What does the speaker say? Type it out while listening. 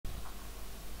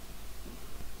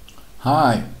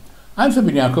Hi, I'm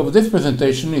Ben-Yaakov. This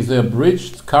presentation is the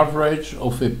abridged coverage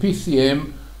of a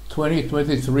PCIM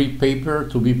 2023 paper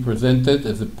to be presented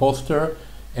as a poster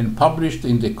and published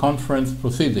in the conference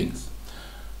proceedings.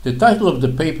 The title of the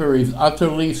paper is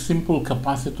Utterly Simple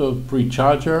Capacitor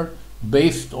Precharger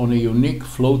Based on a Unique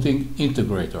Floating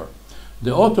Integrator.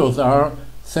 The authors are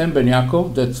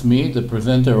Ben-Yaakov, that's me, the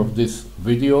presenter of this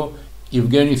video,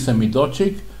 Evgeny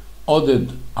Samidochik,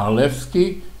 Oded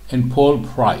Arlevsky, and Paul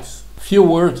Price. Few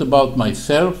words about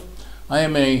myself. I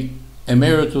am an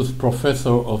emeritus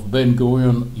professor of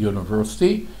Ben-Gurion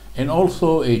University and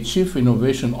also a chief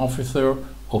innovation officer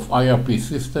of IRP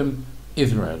System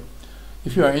Israel.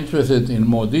 If you are interested in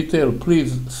more detail,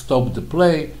 please stop the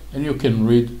play and you can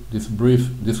read this brief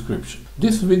description.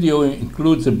 This video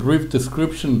includes a brief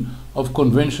description of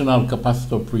conventional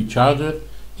capacitor prechargers,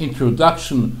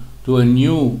 introduction to a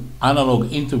new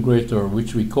analog integrator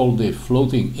which we call the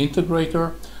floating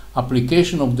integrator,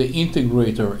 application of the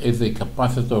integrator as a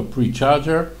capacitor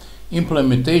precharger,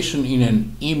 implementation in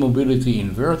an e-mobility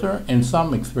inverter, and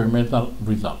some experimental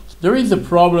results. There is a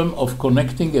problem of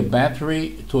connecting a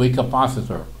battery to a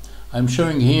capacitor. I'm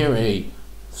showing here a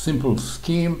simple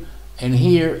scheme, and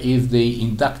here is the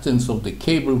inductance of the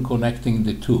cable connecting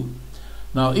the two.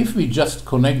 Now, if we just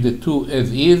connect the two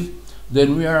as is,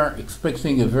 then we are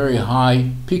expecting a very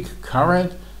high peak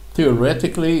current.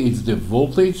 Theoretically, it's the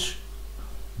voltage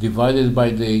divided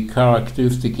by the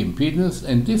characteristic impedance,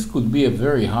 and this could be a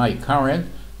very high current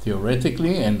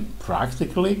theoretically and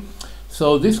practically,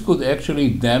 so this could actually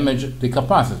damage the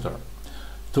capacitor.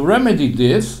 To remedy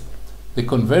this, the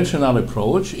conventional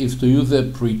approach is to use a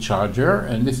precharger,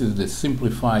 and this is the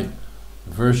simplified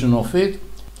version of it.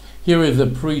 Here is a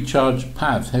precharge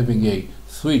path having a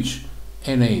switch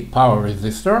and a power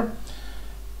resistor.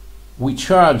 We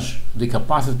charge the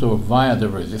capacitor via the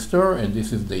resistor, and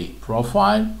this is the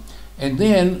profile, and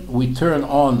then we turn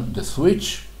on the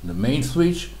switch, the main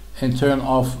switch, and turn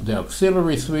off the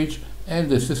auxiliary switch, and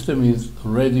the system is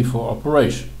ready for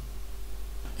operation.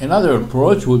 Another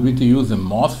approach would be to use a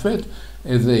MOSFET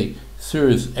as a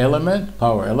series element,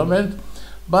 power element,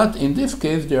 but in this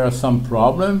case there are some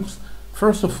problems.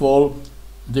 First of all,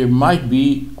 there might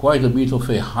be quite a bit of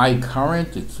a high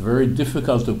current. It's very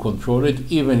difficult to control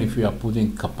it, even if you are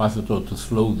putting capacitor to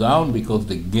slow down, because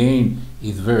the gain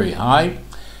is very high.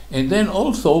 And then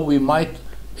also we might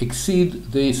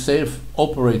exceed the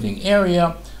self-operating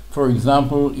area. For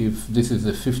example, if this is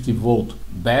a 50-volt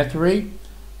battery,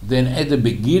 then at the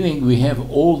beginning we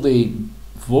have all the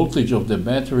voltage of the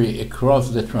battery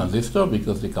across the transistor,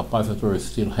 because the capacitor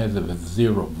still has a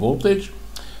zero voltage.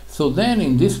 So then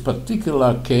in this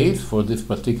particular case, for this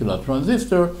particular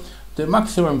transistor, the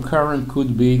maximum current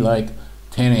could be like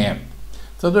 10 amp.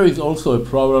 So there is also a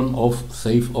problem of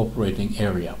safe operating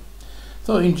area.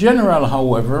 So in general,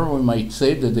 however, we might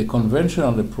say that the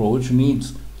conventional approach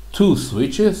needs two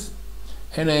switches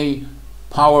and a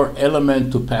power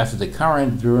element to pass the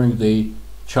current during the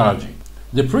charging.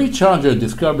 The precharger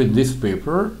described in this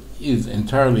paper is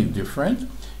entirely different.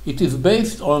 It is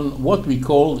based on what we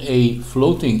call a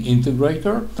floating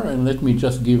integrator, and let me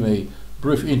just give a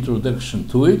brief introduction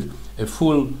to it. A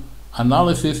full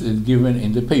analysis is given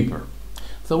in the paper.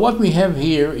 So what we have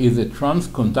here is a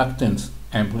transconductance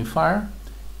amplifier.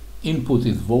 Input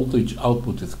is voltage,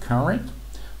 output is current.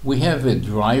 We have a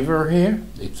driver here.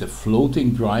 It's a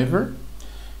floating driver.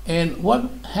 And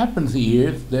what happens here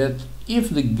is that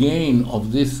if the gain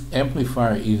of this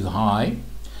amplifier is high,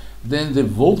 then the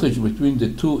voltage between the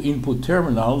two input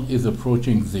terminals is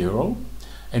approaching zero,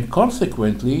 and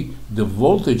consequently the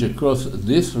voltage across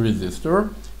this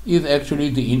resistor is actually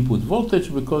the input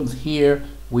voltage, because here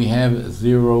we have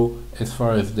zero as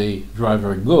far as the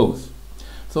driver goes.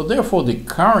 So therefore the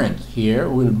current here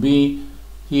will be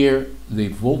here the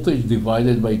voltage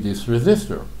divided by this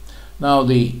resistor. Now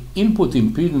the input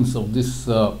impedance of this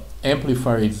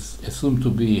amplifier is assumed to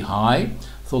be high,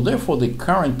 so therefore the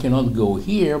current cannot go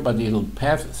here, but it will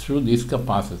pass through this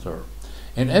capacitor.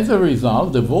 And as a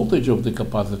result, the voltage of the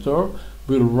capacitor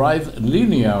will rise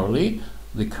linearly,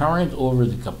 the current over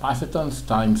the capacitance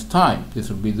times time. This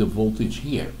will be the voltage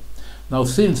here. Now,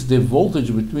 since the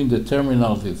voltage between the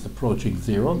terminals is approaching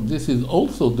zero, this is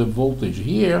also the voltage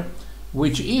here,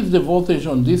 which is the voltage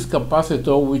on this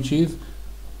capacitor which is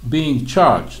being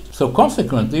charged. So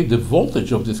consequently, the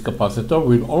voltage of this capacitor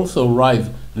will also rise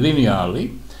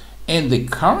linearly, and the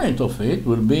current of it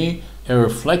will be a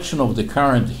reflection of the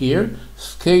current here,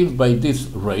 scaled by this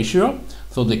ratio.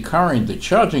 So the current, the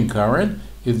charging current,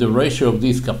 is the ratio of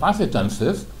these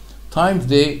capacitances times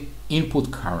the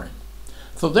input current.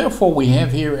 So therefore we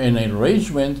have here an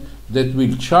arrangement that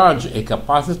will charge a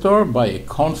capacitor by a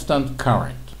constant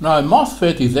current. Now a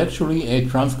MOSFET is actually a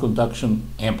transconduction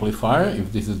amplifier,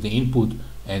 if this is the input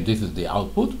and this is the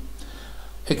output,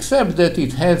 except that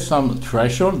it has some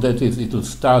threshold, that is, it will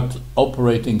start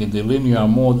operating in the linear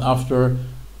mode after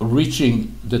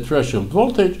reaching the threshold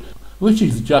voltage, which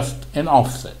is just an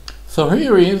offset. So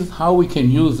here is how we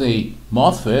can use a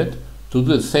MOSFET to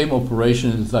do the same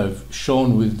operation as I've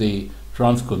shown with the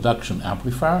transconduction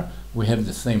amplifier. We have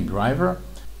the same driver.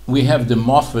 We have the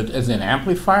MOSFET as an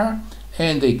amplifier,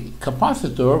 and a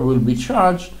capacitor will be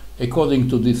charged according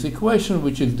to this equation,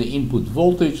 which is the input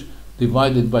voltage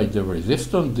divided by the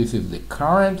resistance. This is the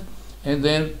current, and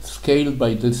then scaled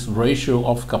by this ratio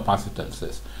of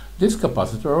capacitances. This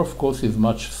capacitor, of course, is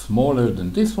much smaller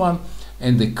than this one,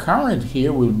 and the current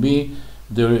here will be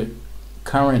the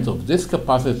current of this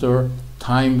capacitor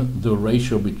times the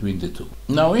ratio between the two.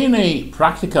 Now, in a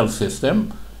practical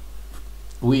system,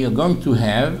 we are going to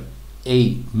have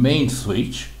a main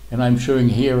switch, and I'm showing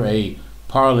here a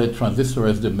parallel transistor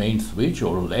as the main switch,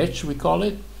 or latch we call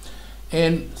it.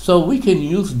 And so we can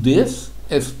use this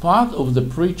as part of the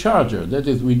pre-charger. That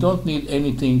is, we don't need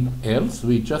anything else.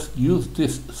 We just use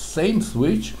this same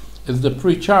switch as the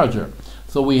pre-charger.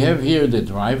 So we have here the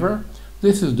driver.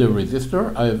 This is the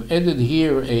resistor. I've added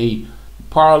here a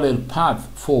parallel path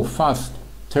for fast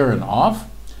turn off.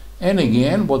 And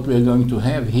again, what we're going to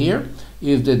have here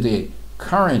is that the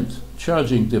current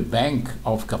charging the bank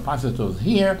of capacitors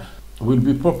here will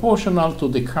be proportional to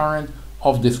the current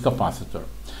of this capacitor.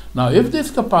 Now, if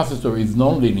this capacitor is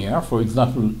nonlinear, for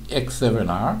example,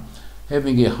 X7R,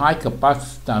 having a high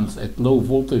capacitance at low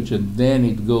voltage and then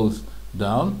it goes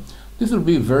down, this will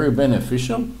be very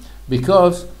beneficial,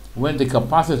 because when the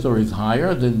capacitor is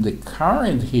higher, then the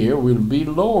current here will be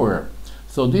lower.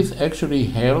 So this actually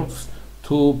helps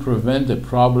to prevent the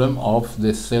problem of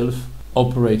the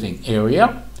self-operating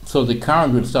area. So the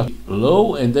current will start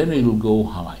low and then it will go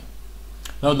high.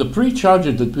 Now the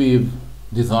pre-charger that we've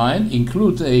designed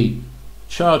includes a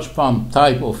charge pump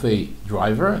type of a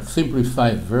driver,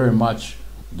 simplifies very much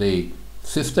the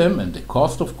system and the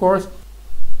cost, of course.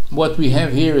 What we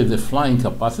have here is a flying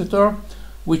capacitor,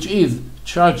 which is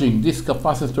charging this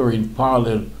capacitor in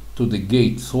parallel to the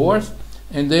gate source,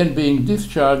 and then being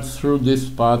discharged through this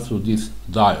path, through this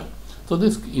diode. So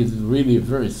this is really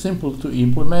very simple to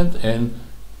implement and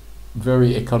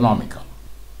very economical.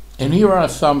 And here are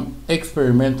some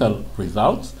experimental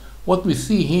results. What we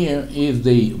see here is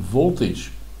the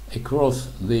voltage across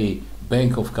the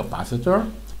bank of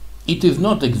capacitor. It is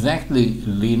not exactly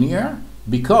linear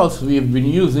because we have been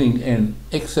using an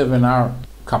X7R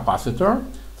capacitor.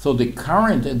 So the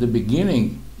current at the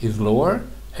beginning is lower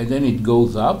and then it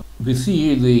goes up. We see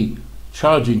here the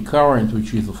charging current,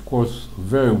 which is of course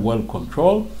very well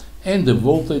controlled, and the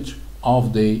voltage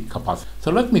of the capacitor.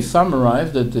 So let me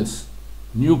summarize that this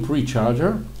new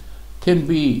pre-charger can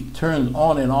be turned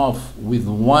on and off with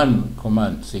one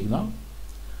command signal,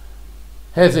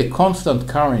 has a constant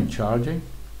current charging,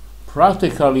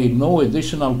 practically no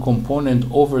additional component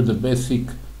over the basic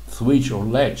switch or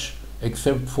latch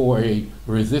except for a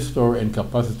resistor and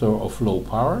capacitor of low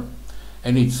power,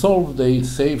 and it solved the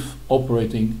safe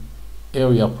operating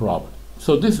area problem.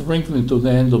 So this brings me to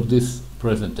the end of this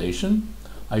presentation.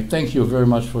 I thank you very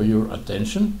much for your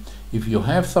attention. If you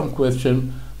have some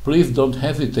question, please don't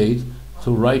hesitate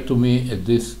to write to me at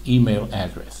this email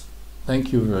address.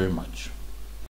 Thank you very much.